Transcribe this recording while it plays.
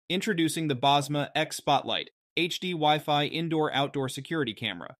Introducing the Bosma X Spotlight HD Wi-Fi Indoor-Outdoor Security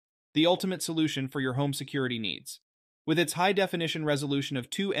Camera, the ultimate solution for your home security needs. With its high-definition resolution of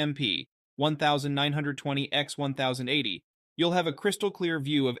 2MP, 1920 x 1080, you'll have a crystal-clear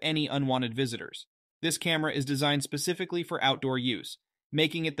view of any unwanted visitors. This camera is designed specifically for outdoor use,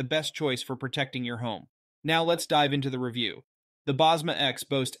 making it the best choice for protecting your home. Now let's dive into the review. The Bosma X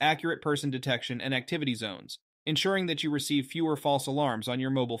boasts accurate person detection and activity zones, ensuring that you receive fewer false alarms on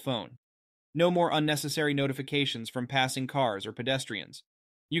your mobile phone. No more unnecessary notifications from passing cars or pedestrians.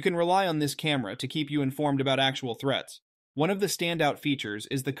 You can rely on this camera to keep you informed about actual threats. One of the standout features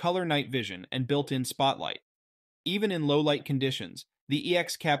is the color night vision and built-in spotlight. Even in low-light conditions, the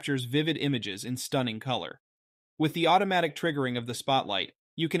EX captures vivid images in stunning color. With the automatic triggering of the spotlight,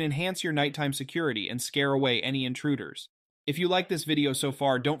 you can enhance your nighttime security and scare away any intruders. If you like this video so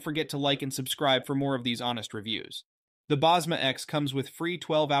far, don't forget to like and subscribe for more of these honest reviews. The Bosma X comes with free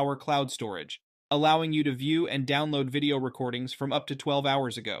 12-hour cloud storage, allowing you to view and download video recordings from up to 12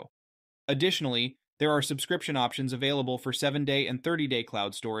 hours ago. Additionally, there are subscription options available for 7-day and 30-day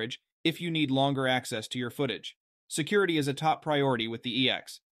cloud storage if you need longer access to your footage. Security is a top priority with the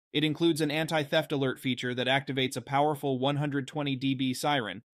EX. It includes an anti-theft alert feature that activates a powerful 120 dB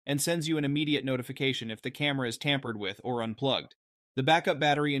siren and sends you an immediate notification if the camera is tampered with or unplugged. The backup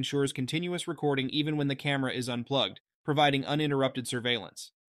battery ensures continuous recording even when the camera is unplugged, providing uninterrupted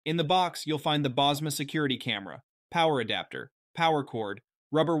surveillance. In the box, you'll find the Bosma security camera, power adapter, power cord,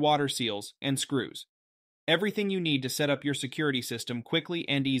 rubber water seals, and screws. Everything you need to set up your security system quickly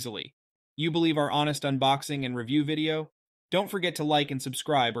and easily. You believe our honest unboxing and review video? Don't forget to like and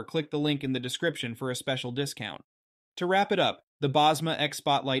subscribe or click the link in the description for a special discount. To wrap it up, the Bosma X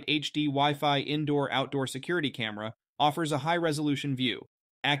Spotlight HD Wi-Fi Indoor-Outdoor Security Camera offers a high-resolution view,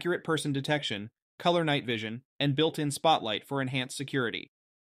 accurate person detection, color night vision, and built-in spotlight for enhanced security.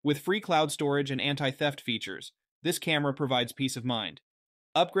 With free cloud storage and anti-theft features, this camera provides peace of mind.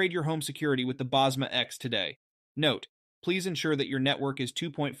 Upgrade your home security with the Bosma X today. Note, please ensure that your network is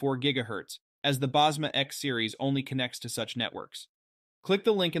 2.4 GHz, as the Bosma X series only connects to such networks. Click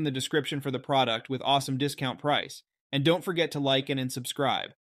the link in the description for the product with awesome discount price, and don't forget to like and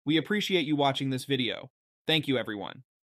subscribe. We appreciate you watching this video. Thank you, everyone.